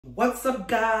What's up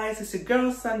guys, it's your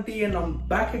girl Sandy and I'm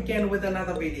back again with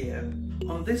another video.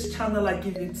 On this channel I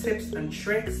give you tips and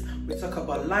tricks. We talk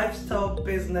about lifestyle,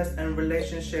 business and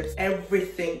relationships,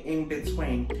 everything in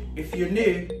between. If you're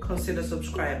new, consider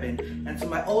subscribing. And to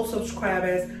my old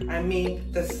subscribers, I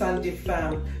mean the Sandy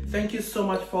fam, thank you so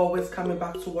much for always coming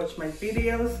back to watch my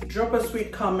videos. Drop a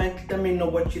sweet comment, let me know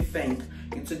what you think.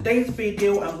 In today's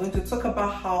video, I'm going to talk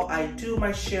about how I do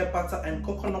my shea butter and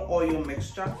coconut oil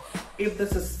mixture. If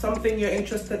this is something you're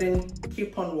interested in,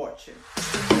 keep on watching.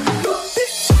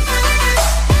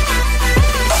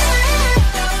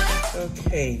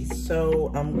 Okay,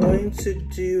 so I'm going to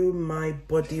do my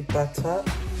body butter,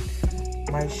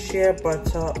 my shea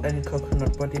butter and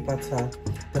coconut body butter.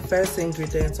 The first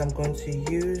ingredient I'm going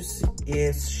to use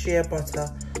is shea butter,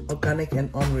 organic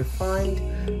and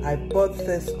unrefined. I bought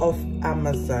this off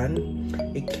Amazon.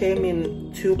 It came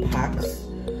in 2 packs,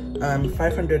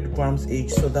 500 grams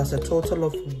each, so that's a total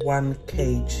of 1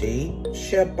 kg.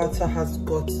 Shea butter has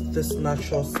got this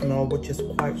natural smell which is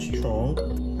quite strong.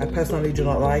 I personally do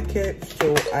not like it,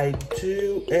 so I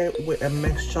do it with a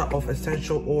mixture of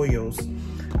essential oils.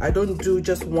 I don't do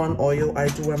just one oil, I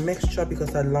do a mixture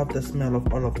because I love the smell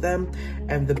of all of them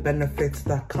and the benefits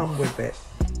that come with it.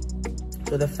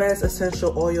 So the first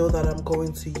essential oil that I'm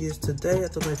going to use today, I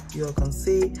don't know if you all can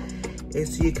see,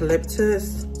 is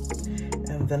eucalyptus.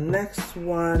 And the next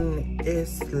one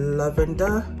is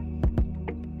lavender.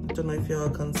 I don't know if you all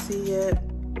can see it.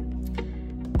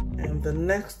 And the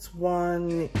next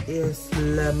one is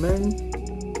lemon.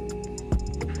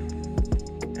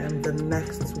 And the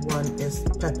next one is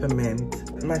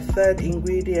peppermint. My third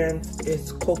ingredient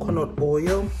is coconut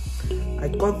oil. I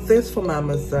got this from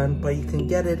Amazon, but you can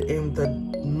get it in the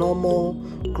normal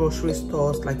grocery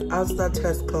stores like Asda,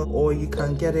 Tesco, or you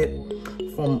can get it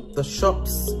from the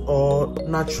shops or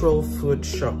natural food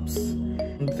shops.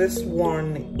 And this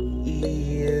one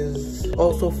is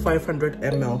also 500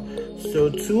 ml. So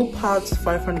 2 parts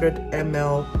 500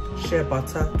 ml shea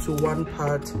butter to 1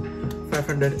 part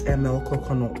 500 ml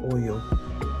coconut oil.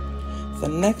 The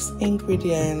next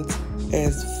ingredient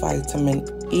is vitamin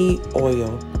E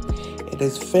oil. It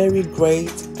is very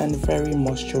great and very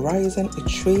moisturizing. It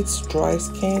treats dry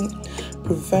skin,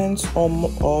 prevents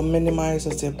or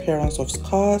minimizes the appearance of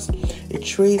scars. It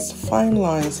treats fine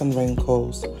lines and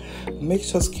wrinkles.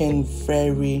 Makes your skin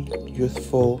very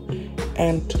youthful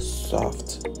and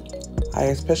soft. I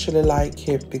especially like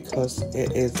it because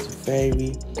it is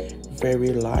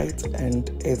very light and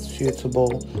it's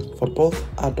suitable for both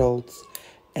adults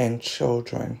and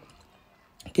children.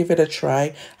 Give it a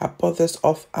try. I bought this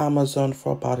off Amazon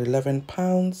for about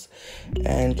 £11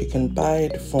 and you can buy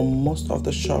it from most of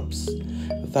the shops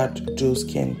that do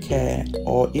skincare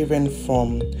or even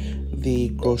from the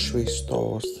grocery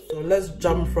stores. So let's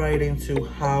jump right into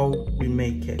how we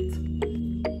make it.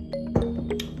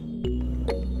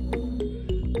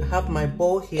 I have my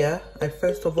bowl here. I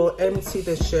first of all empty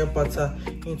the shea butter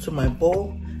into my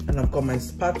bowl and I've got my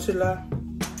spatula.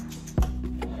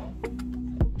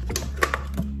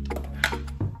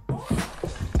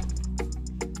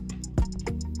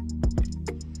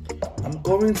 I'm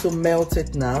going to melt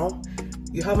it now.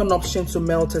 You have an option to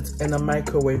melt it in a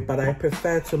microwave, but I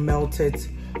prefer to melt it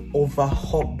over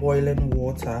hot boiling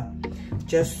water,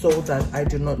 just so that I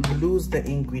do not lose the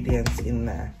ingredients in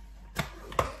there.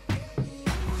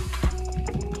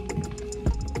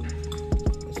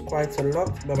 It's quite a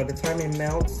lot, but by the time it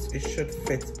melts, it should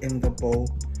fit in the bowl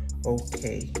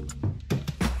okay.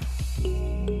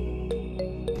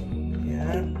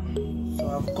 So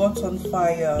I've got on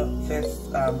fire this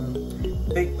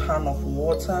big pan of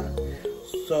water.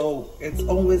 So it's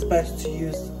always best to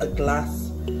use a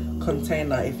glass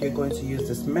container if you're going to use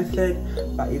this method.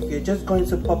 But if you're just going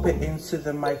to pop it into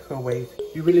the microwave,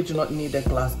 you really do not need a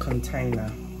glass container.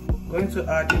 I'm going to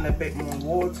add in a bit more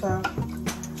water.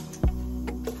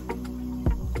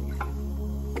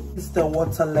 The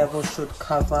water level should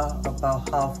cover about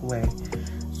halfway.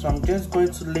 So I'm just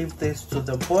going to leave this to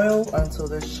the boil until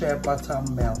the shea butter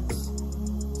melts.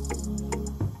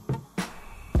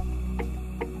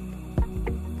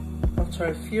 After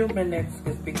a few minutes,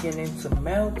 it's beginning to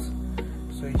melt.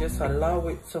 So you just allow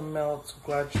it to melt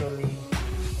gradually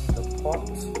in the pot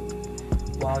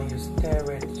while you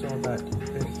stir it so that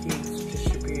the heat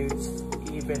distributes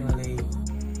evenly.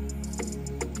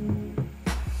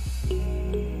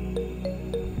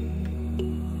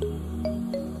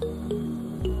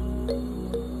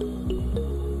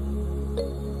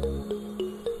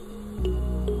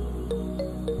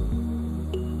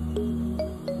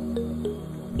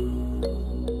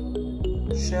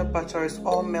 Shea butter is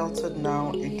all melted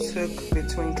now. It took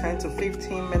between 10 to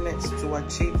 15 minutes to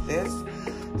achieve this.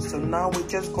 So now we're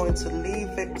just going to leave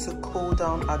it to cool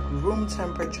down at room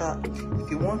temperature. If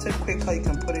you want it quicker, you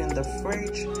can put it in the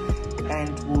fridge,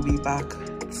 and we'll be back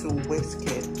to whisk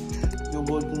it. You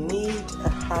would need a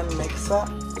hand mixer.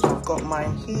 I've got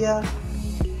mine here,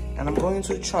 and I'm going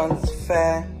to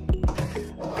transfer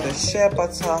the shea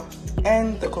butter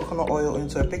and the coconut oil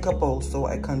into a bigger bowl so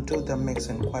I can do the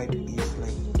mixing quite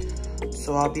easily.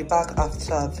 So I'll be back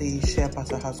after the shea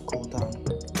butter has cooled down.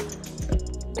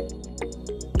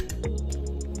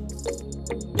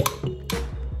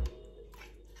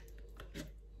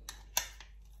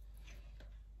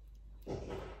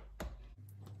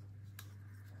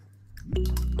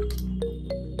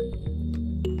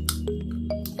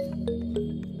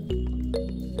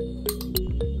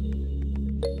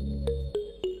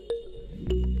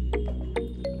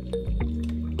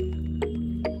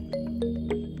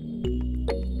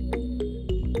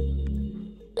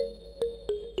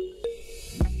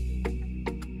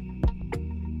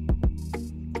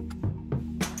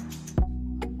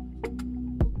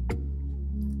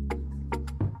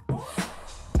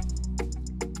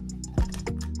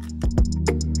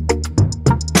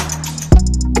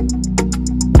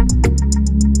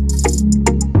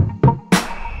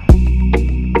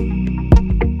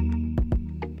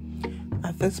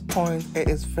 At this point, it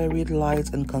is very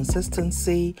light in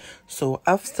consistency, so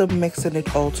after mixing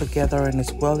it all together and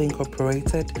it's well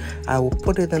incorporated, I will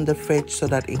put it in the fridge so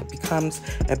that it becomes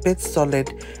a bit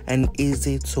solid and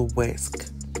easy to whisk.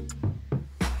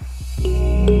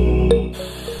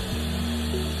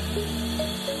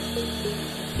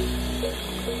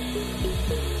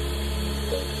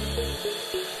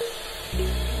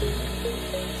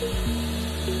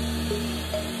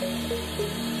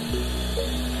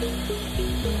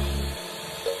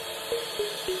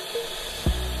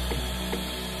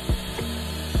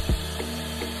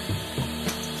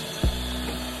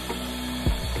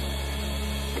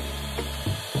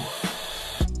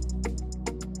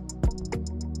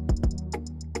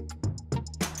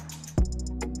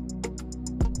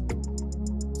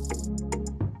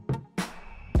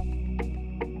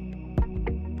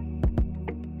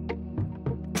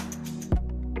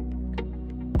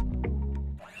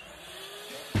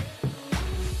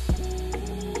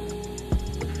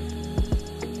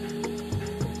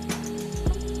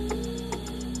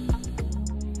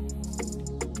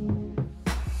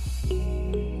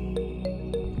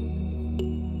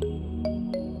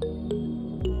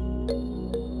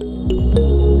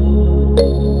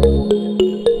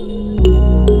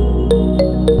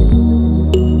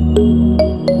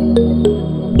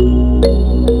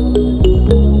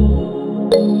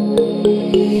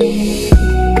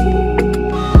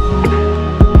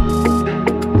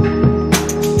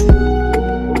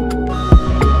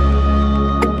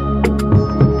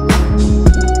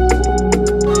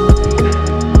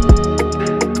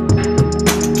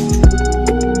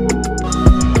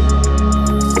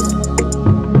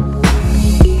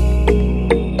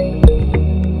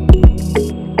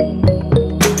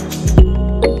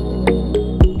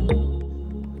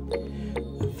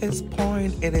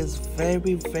 It is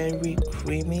very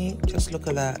creamy. Just look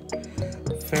at that.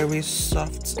 Very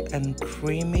soft and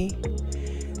creamy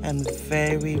and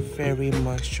very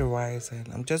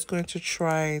moisturizing. I'm just going to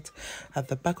try it at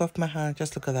the back of my hand.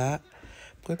 Just look at that.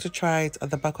 I'm going to try it at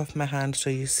the back of my hand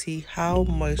so you see how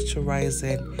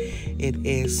moisturizing it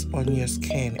is on your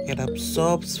skin. It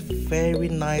absorbs very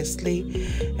nicely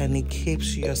and it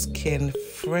keeps your skin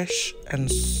fresh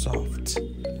and soft.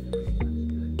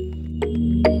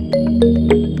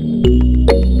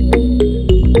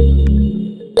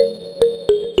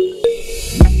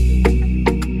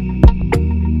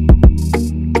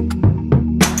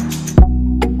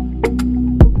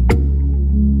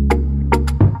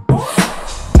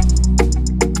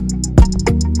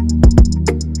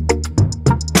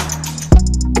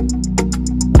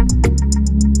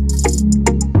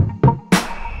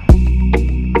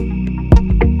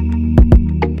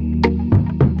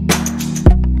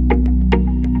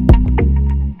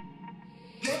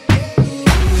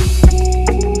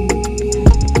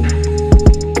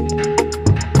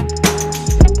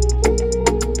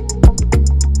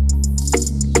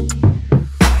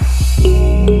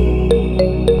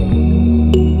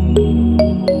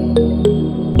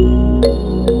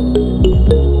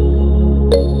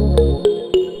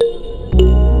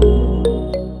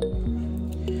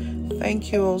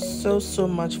 Thank you all so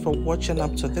much for watching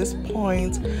up to this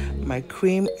point. My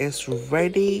cream is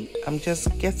ready. I'm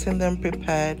just getting them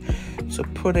prepared to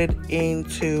put it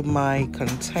into my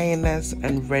containers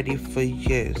and ready for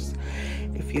use.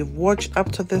 If you've watched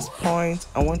up to this point,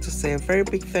 I want to say a very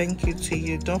big thank you to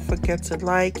you. Don't forget to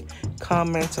like,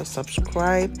 comment, or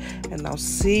subscribe, and I'll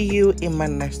see you in my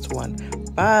next one.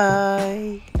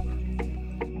 Bye.